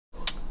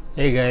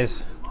Hey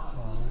guys,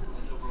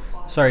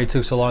 sorry it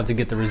took so long to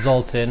get the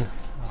results in.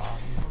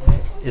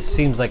 It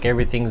seems like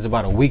everything's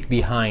about a week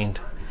behind.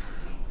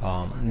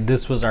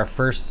 This was our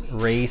first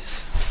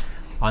race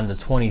on the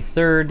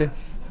 23rd.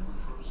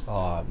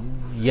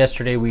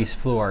 Yesterday we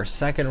flew our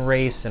second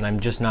race, and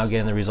I'm just now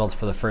getting the results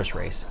for the first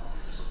race.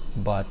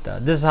 But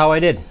this is how I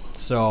did.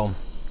 So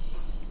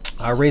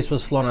our race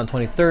was flown on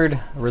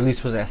 23rd.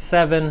 Release was at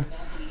 7.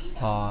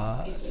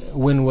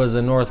 Wind was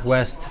a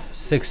northwest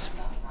 6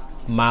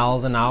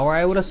 miles an hour,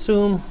 I would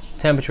assume.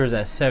 Temperature is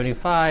at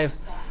 75.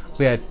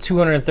 We had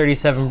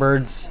 237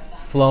 birds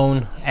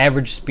flown.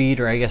 Average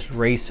speed, or I guess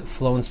race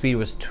flown speed,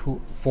 was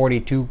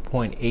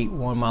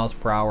 42.81 miles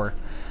per hour.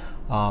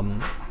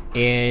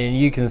 And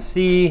you can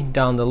see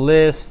down the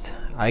list,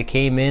 I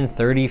came in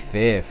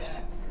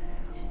 35th.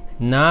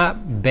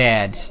 Not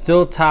bad.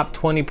 Still top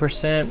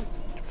 20%.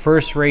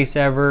 First race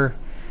ever.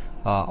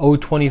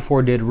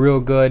 024 did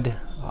real good.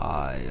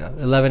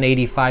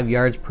 1185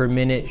 yards per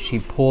minute. She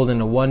pulled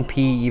in a 1P,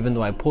 even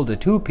though I pulled a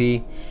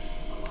 2P.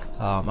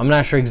 I'm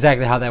not sure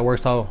exactly how that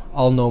works.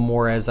 I'll know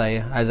more as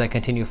I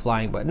continue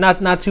flying, but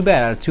not too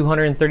bad. Out of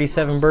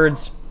 237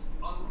 birds,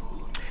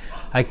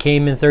 I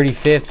came in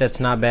 35th. That's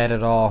not bad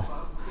at all.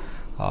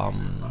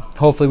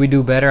 Hopefully we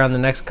do better on the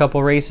next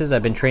couple races.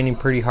 I've been training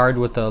pretty hard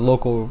with the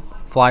local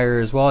flyer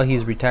as well.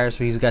 He's retired,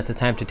 so he's got the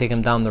time to take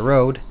him down the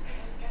road.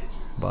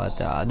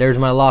 But there's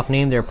my loft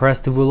name. They're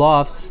Prestivu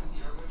Lofts.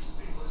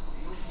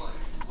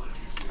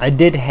 I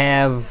did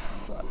have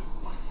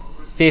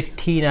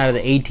 15 out of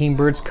the 18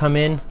 birds come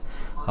in.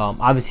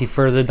 Obviously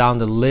further down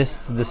the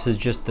list, this is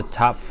just the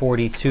top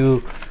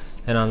 42,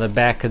 and on the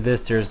back of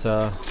this there's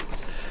the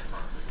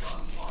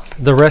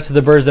rest of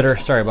the birds that are,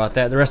 sorry about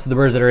that, the rest of the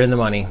birds that are in the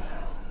money.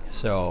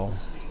 So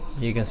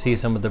you can see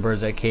some of the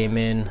birds that came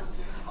in.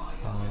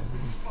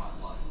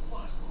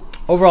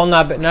 Overall,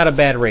 not a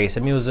bad race. I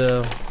mean, it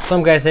was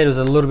some guys said it was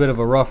a little bit of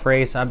a rough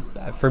race.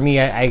 For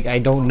me, I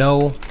don't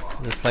know.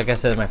 Just like I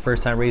said, my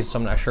first time race, so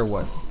I'm not sure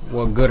what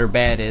good or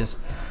bad is.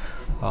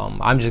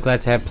 I'm just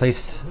glad to have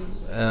placed,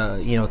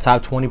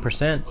 top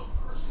 20%.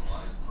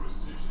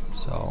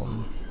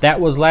 So that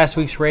was last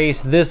week's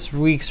race. This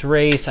week's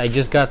race, I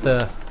just got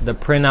the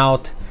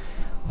printout.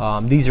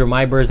 These are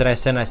my birds that I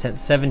sent. I sent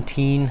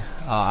 17.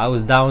 I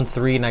was down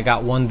 3, and I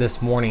got 1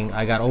 this morning.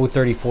 I got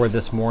 034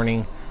 this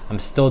morning. I'm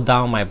still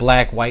down my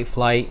black white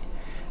flight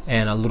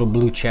and a little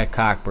blue check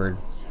cockbird.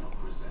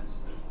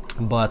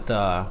 But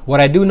what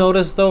I do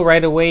notice though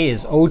right away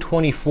is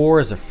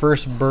 024 is the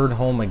first bird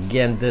home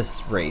again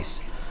this race.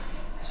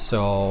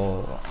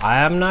 So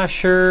I'm not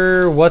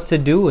sure what to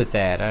do with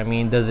that. I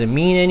mean, does it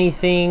mean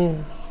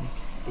anything?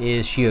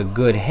 Is she a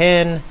good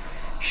hen?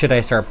 Should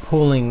I start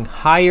pulling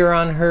higher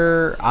on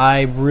her?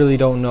 I really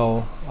don't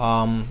know.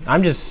 I'm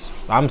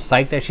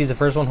psyched that she's the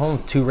first one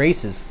home 2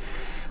 races.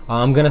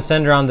 I'm gonna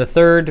send her on the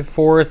 3rd,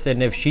 4th,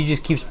 and if she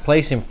just keeps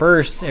placing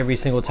first every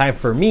single time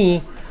for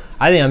me,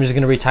 I think I'm just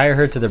gonna retire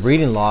her to the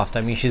breeding loft.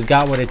 I mean, she's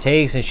got what it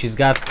takes, and she's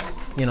got,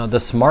 the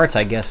smarts,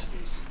 I guess.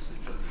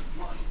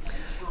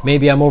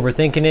 Maybe I'm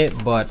overthinking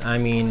it, but I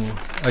mean,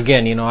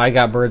 again, I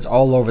got birds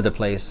all over the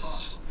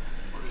place.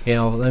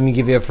 Let me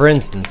give you a for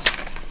instance.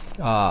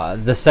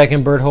 The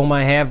second bird home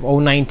I have,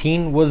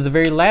 019, was the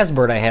very last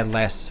bird I had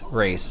last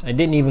race. I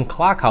didn't even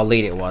clock how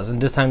late it was,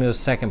 and this time it was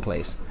second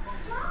place.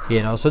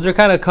 So they're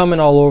kind of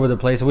coming all over the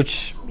place,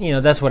 which,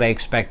 that's what I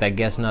expect, I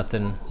guess.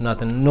 Nothing,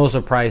 no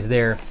surprise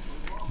there.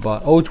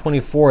 But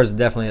 024 is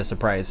definitely a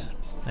surprise.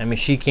 I mean,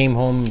 she came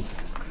home,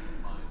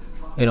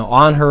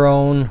 on her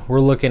own.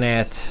 We're looking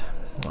at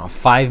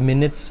 5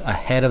 minutes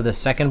ahead of the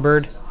second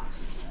bird.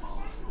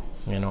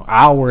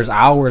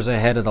 Hours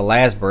ahead of the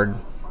last bird.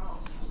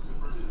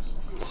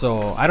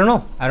 So I don't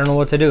know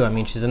what to do. I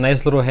mean, she's a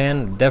nice little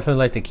hen. Definitely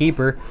like to keep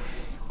her.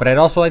 But I'd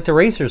also like to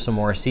race her some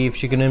more, see if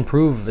she can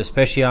improve,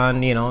 especially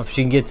on, if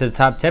she can get to the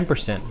top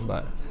 10%.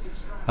 But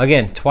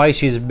again, twice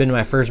she's been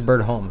my first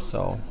bird home,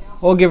 so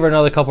we'll give her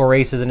another couple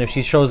races, and if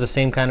she shows the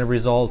same kind of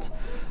result,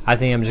 I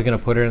think I'm just gonna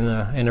put her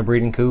in a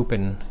breeding coop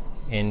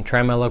and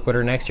try my luck with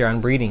her next year on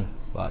breeding.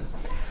 But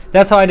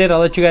that's how I did.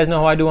 I'll let you guys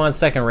know how I do on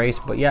second race.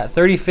 But yeah,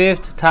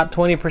 35th, top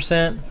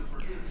 20%.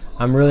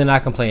 I'm really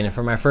not complaining.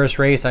 For my first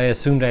race, I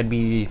assumed I'd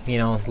be,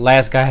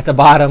 last guy at the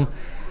bottom.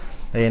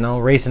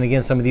 Racing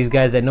against some of these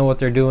guys that know what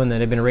they're doing,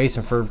 that have been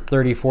racing for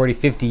 30, 40,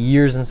 50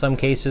 years in some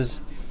cases.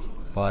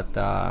 But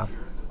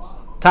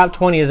top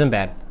 20 isn't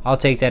bad. I'll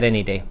take that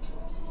any day.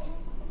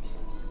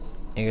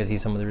 You guys see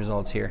some of the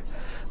results here.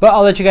 But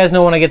I'll let you guys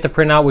know when I get the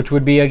printout, which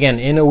would be, again,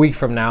 in a week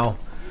from now,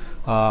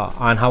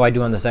 on how I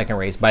do on the second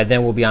race. By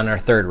then, we'll be on our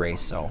 3rd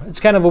race. So it's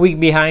kind of a week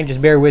behind.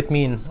 Just bear with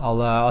me, and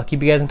I'll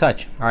keep you guys in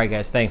touch. All right,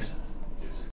 guys. Thanks.